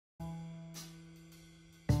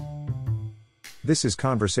This is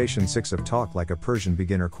Conversation 6 of Talk Like a Persian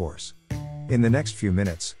beginner course. In the next few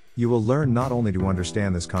minutes, you will learn not only to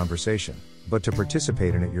understand this conversation, but to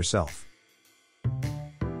participate in it yourself.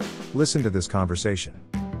 Listen to this conversation.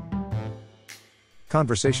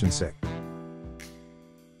 Conversation 6.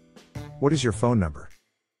 What is your phone number?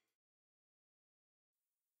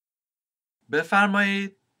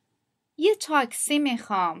 بفرمایید. یه تاکسی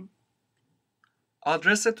میخوام.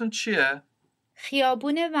 آدرستون چیه؟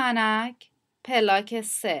 خیابون ونک، پلاک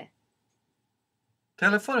 3.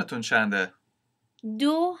 تلفنتون چنده؟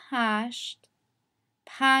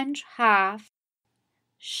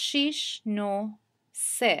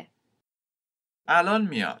 285769 الان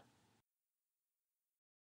میاد.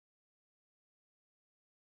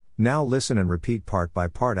 Now listen and repeat part by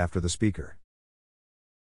part after the speaker.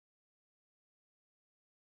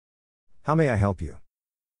 How may I help you?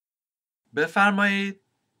 بفرمایید.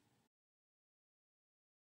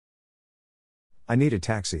 I need a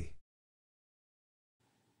taxi.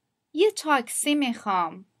 یه تاکسی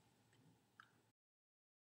میخوام.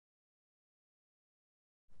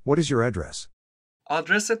 What is your address?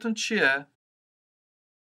 آدرستون چیه؟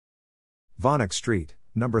 Vonik Street,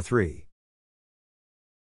 number 3.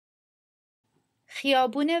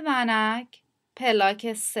 خیابون ونک،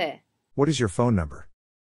 پلاک 3. What is your phone number?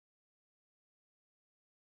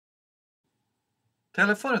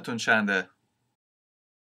 تلفنتون چنده؟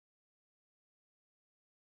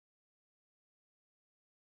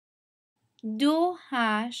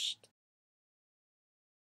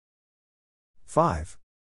 5,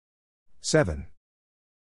 7,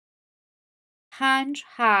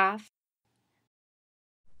 57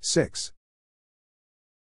 6,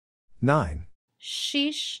 9,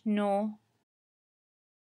 69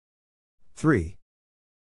 3.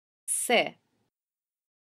 3.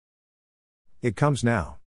 It comes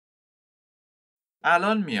now.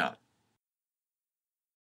 الان میاد.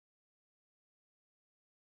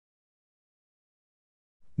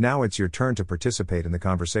 Now it's your turn to participate in the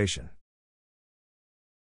conversation.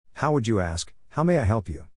 How would you ask, how may I help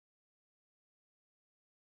you?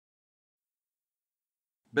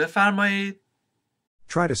 بفرمایید.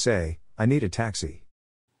 Try to say, I need a taxi.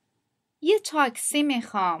 یه تاکسی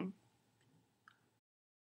میخوام.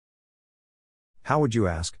 How would you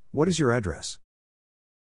ask, what is your address?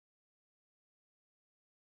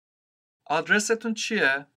 آدرستون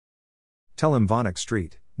چیه؟ Tell him Vonik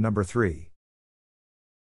Street, number 3.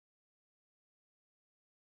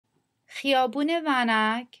 خیابون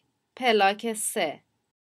ونک، پلاک 3.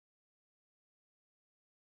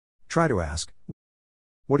 Try to ask,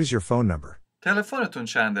 what is your phone number? تلفنتون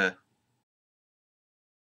چنده؟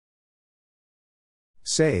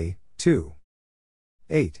 Say, 2,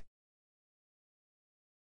 8,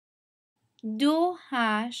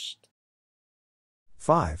 28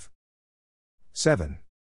 5, 7,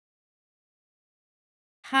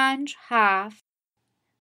 57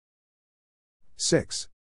 6,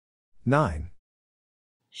 9,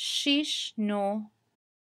 69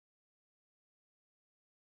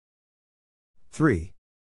 3.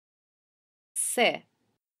 3.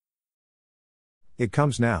 It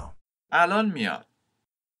comes now. الان میاد.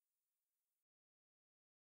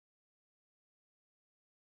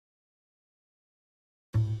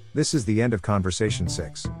 This is the end of Conversation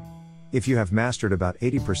 6. If you have mastered about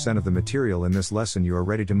 80% of the material in this lesson, you are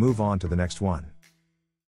ready to move on to the next one.